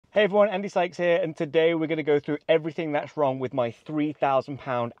Hey everyone, Andy Sykes here, and today we're going to go through everything that's wrong with my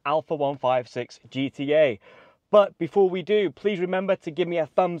 £3,000 Alfa 156 GTA. But before we do, please remember to give me a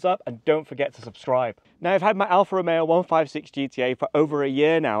thumbs up and don't forget to subscribe. Now, I've had my Alfa Romeo 156 GTA for over a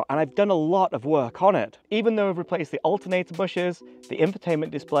year now, and I've done a lot of work on it. Even though I've replaced the alternator bushes, the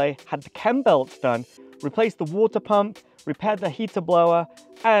infotainment display, had the chem belts done, replaced the water pump, repaired the heater blower,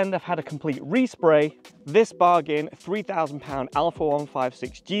 and I've had a complete respray, this bargain £3,000 Alfa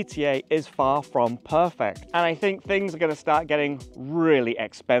 156 GTA is far from perfect. And I think things are going to start getting really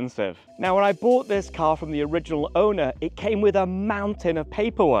expensive. Now, when I bought this car from the original owner, it came with a mountain of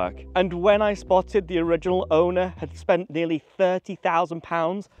paperwork. And when I spotted the original owner had spent nearly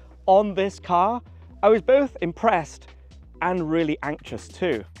 £30,000 on this car, I was both impressed and really anxious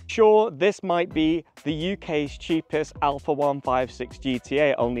too. Sure, this might be the UK's cheapest Alfa 156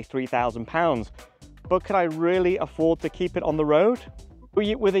 GTA, only £3,000, but could I really afford to keep it on the road?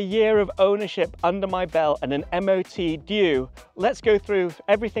 With a year of ownership under my belt and an MOT due, let's go through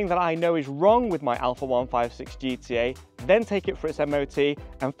everything that I know is wrong with my Alfa 156 GTA, then take it for its MOT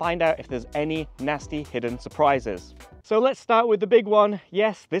and find out if there's any nasty hidden surprises. So let's start with the big one.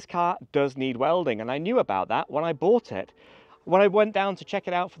 Yes, this car does need welding, and I knew about that when I bought it. When I went down to check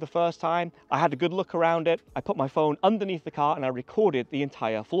it out for the first time, I had a good look around it. I put my phone underneath the car and I recorded the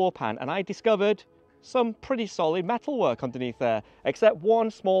entire floor pan, and I discovered some pretty solid metalwork underneath there, except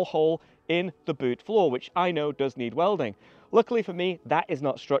one small hole in the boot floor, which I know does need welding. Luckily for me, that is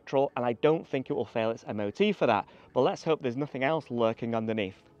not structural, and I don't think it will fail its MOT for that, but let's hope there's nothing else lurking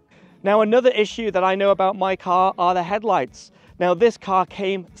underneath. Now, another issue that I know about my car are the headlights. Now, this car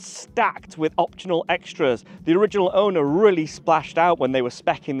came stacked with optional extras. The original owner really splashed out when they were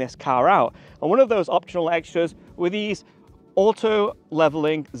speccing this car out. And one of those optional extras were these auto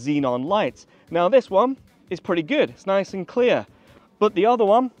leveling xenon lights. Now, this one is pretty good. It's nice and clear. But the other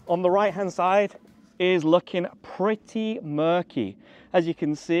one on the right-hand side is looking pretty murky. As you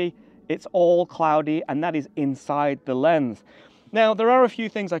can see, it's all cloudy, and that is inside the lens. Now, there are a few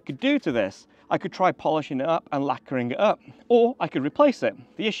things I could do to this. I could try polishing it up and lacquering it up, or I could replace it.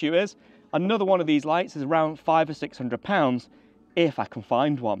 The issue is, another one of these lights is around £500 or £600 if I can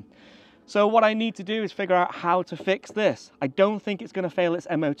find one. So what I need to do is figure out how to fix this. I don't think it's going to fail its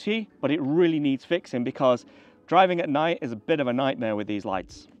MOT, but it really needs fixing because driving at night is a bit of a nightmare with these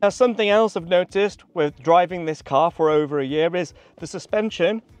lights. Now, something else I've noticed with driving this car for over a year is the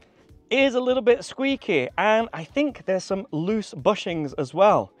suspension is a little bit squeaky, and I think there's some loose bushings as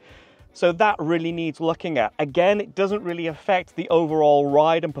well. So that really needs looking at. Again, it doesn't really affect the overall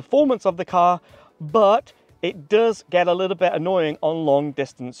ride and performance of the car, but it does get a little bit annoying on long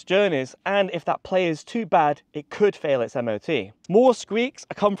distance journeys, and if that play is too bad, it could fail its MOT. More squeaks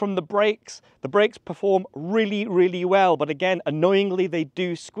come from the brakes. The brakes perform really, really well, but again, annoyingly, they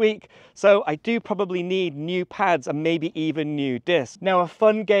do squeak. So I do probably need new pads and maybe even new discs. Now, a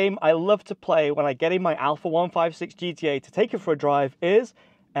fun game I love to play when I get in my Alfa 156 GTA to take it for a drive is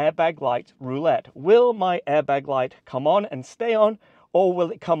airbag light roulette. Will my airbag light come on and stay on, or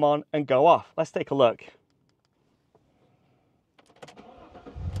will it come on and go off? Let's take a look.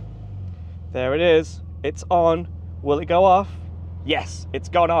 There it is, it's on. Will it go off? Yes, it's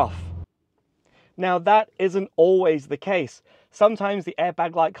gone off. Now, that isn't always the case. Sometimes the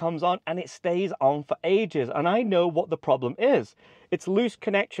airbag light comes on and it stays on for ages, and I know what the problem is. It's loose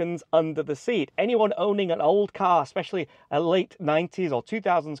connections under the seat. Anyone owning an old car, especially a late 90s or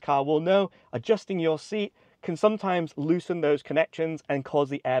 2000s car, will know adjusting your seat can sometimes loosen those connections and cause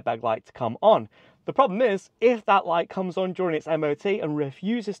the airbag light to come on. The problem is, if that light comes on during its MOT and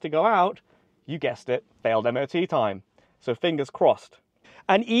refuses to go out, you guessed it, failed MOT time. So fingers crossed.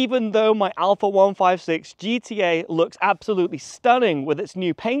 And even though my Alfa 156 GTA looks absolutely stunning with its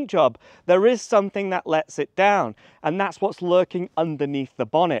new paint job, there is something that lets it down, and that's what's lurking underneath the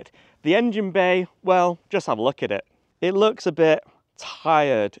bonnet. The engine bay, well, just have a look at it. It looks a bit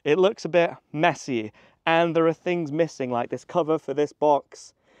tired, it looks a bit messy, and there are things missing like this cover for this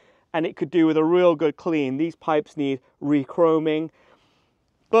box, and it could do with a real good clean. These pipes need re-chroming,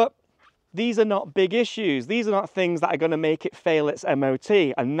 but these are not big issues. These are not things that are going to make it fail its MOT,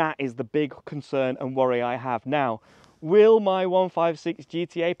 and that is the big concern and worry I have now. Will my 156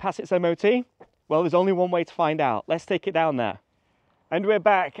 GTA pass its MOT? Well, there's only one way to find out. Let's take it down there. And we're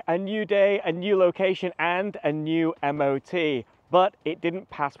back. A new day, a new location, and a new MOT. But it didn't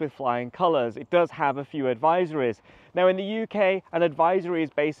pass with flying colours. It does have a few advisories. Now, in the UK, an advisory is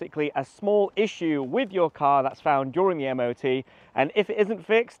basically a small issue with your car that's found during the MOT, and if it isn't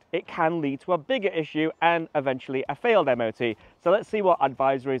fixed, it can lead to a bigger issue and eventually a failed MOT. So let's see what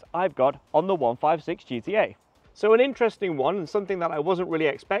advisories I've got on the 156 GTA. So an interesting one, and something that I wasn't really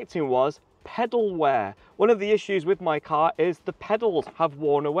expecting, was pedal wear. One of the issues with my car is the pedals have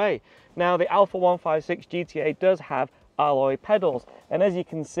worn away. Now the Alfa 156 GTA does have alloy pedals, and as you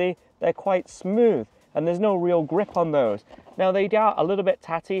can see, they're quite smooth and there's no real grip on those. Now they are a little bit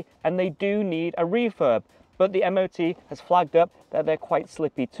tatty and they do need a refurb, but the MOT has flagged up that they're quite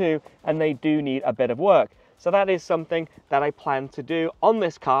slippy too and they do need a bit of work. So that is something that I plan to do on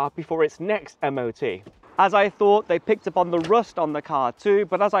this car before its next MOT. As I thought, they picked up on the rust on the car too,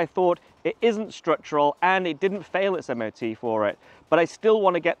 but as I thought, it isn't structural and it didn't fail its MOT for it. But I still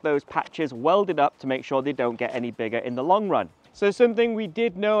want to get those patches welded up to make sure they don't get any bigger in the long run. So something we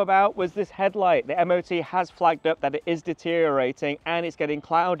did know about was this headlight. The MOT has flagged up that it is deteriorating and it's getting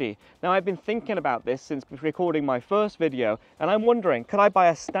cloudy. Now I've been thinking about this since recording my first video, and I'm wondering, could I buy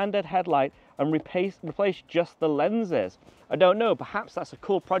a standard headlight and replace just the lenses? I don't know, perhaps that's a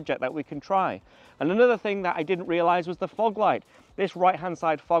cool project that we can try. And another thing that I didn't realize was the fog light. This right-hand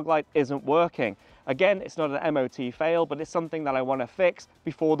side fog light isn't working. Again, it's not an MOT fail, but it's something that I want to fix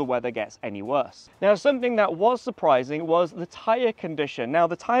before the weather gets any worse. Now, something that was surprising was the tire condition. Now,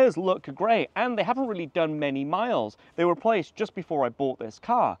 the tires look great and they haven't really done many miles. They were replaced just before I bought this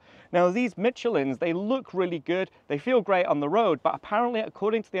car. Now, these Michelins, they look really good. They feel great on the road, but apparently,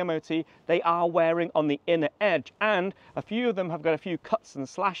 according to the MOT, they are wearing on the inner edge, and a few of them have got a few cuts and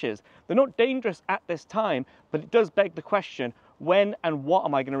slashes. They're not dangerous at this time, but it does beg the question, when and what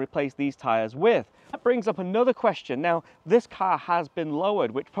am I going to replace these tires with? That brings up another question. Now, this car has been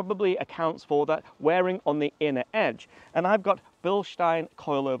lowered, which probably accounts for that wearing on the inner edge. And I've got Bilstein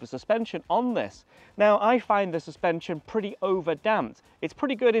coilover suspension on this. Now, I find the suspension pretty over-damped. It's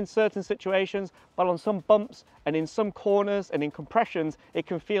pretty good in certain situations, but on some bumps and in some corners and in compressions, it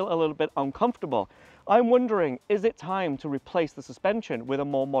can feel a little bit uncomfortable. I'm wondering, is it time to replace the suspension with a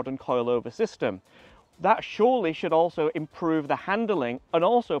more modern coilover system? That surely should also improve the handling and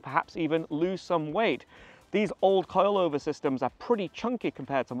also perhaps even lose some weight. These old coilover systems are pretty chunky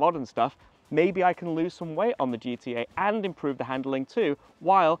compared to modern stuff. Maybe I can lose some weight on the GTA and improve the handling too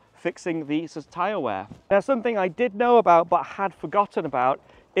while fixing the tire wear. Now, something I did know about but had forgotten about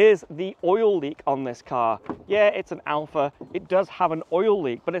is the oil leak on this car. Yeah, it's an Alfa. It does have an oil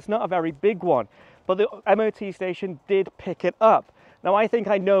leak, but it's not a very big one. But the MOT station did pick it up. Now, I think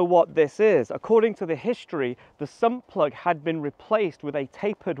I know what this is. According to the history, the sump plug had been replaced with a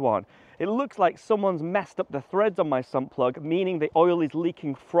tapered one. It looks like someone's messed up the threads on my sump plug, meaning the oil is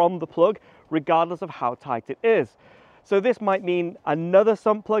leaking from the plug, regardless of how tight it is. So this might mean another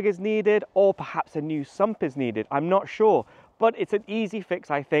sump plug is needed, or perhaps a new sump is needed. I'm not sure, but it's an easy fix,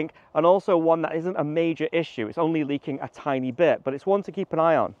 I think, and also one that isn't a major issue. It's only leaking a tiny bit, but it's one to keep an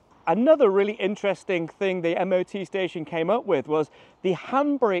eye on. Another really interesting thing the MOT station came up with was the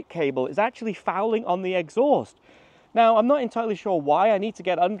handbrake cable is actually fouling on the exhaust. Now, I'm not entirely sure why. I need to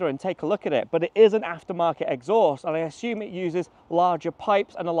get under and take a look at it, but it is an aftermarket exhaust, and I assume it uses larger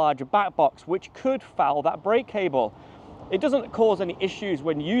pipes and a larger back box, which could foul that brake cable. It doesn't cause any issues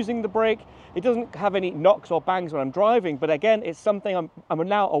when using the brake. It doesn't have any knocks or bangs when I'm driving, but again, it's something I'm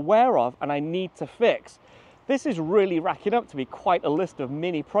now aware of and I need to fix. This is really racking up to be quite a list of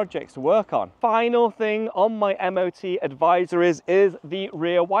mini projects to work on. Final thing on my MOT advisories is the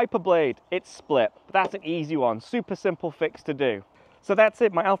rear wiper blade. It's split, but that's an easy one, super simple fix to do. So that's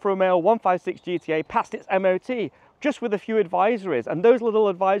it, my Alfa Romeo 156 GTA passed its MOT, just with a few advisories. And those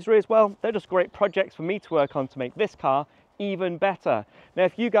little advisories, well, they're just great projects for me to work on to make this car even better. Now,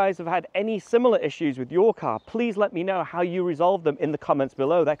 if you guys have had any similar issues with your car, please let me know how you resolve them in the comments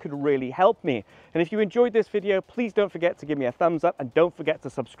below. That could really help me. And if you enjoyed this video, please don't forget to give me a thumbs up and don't forget to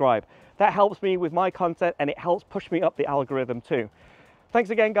subscribe. That helps me with my content and it helps push me up the algorithm too.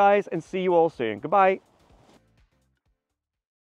 Thanks again, guys, and see you all soon. Goodbye.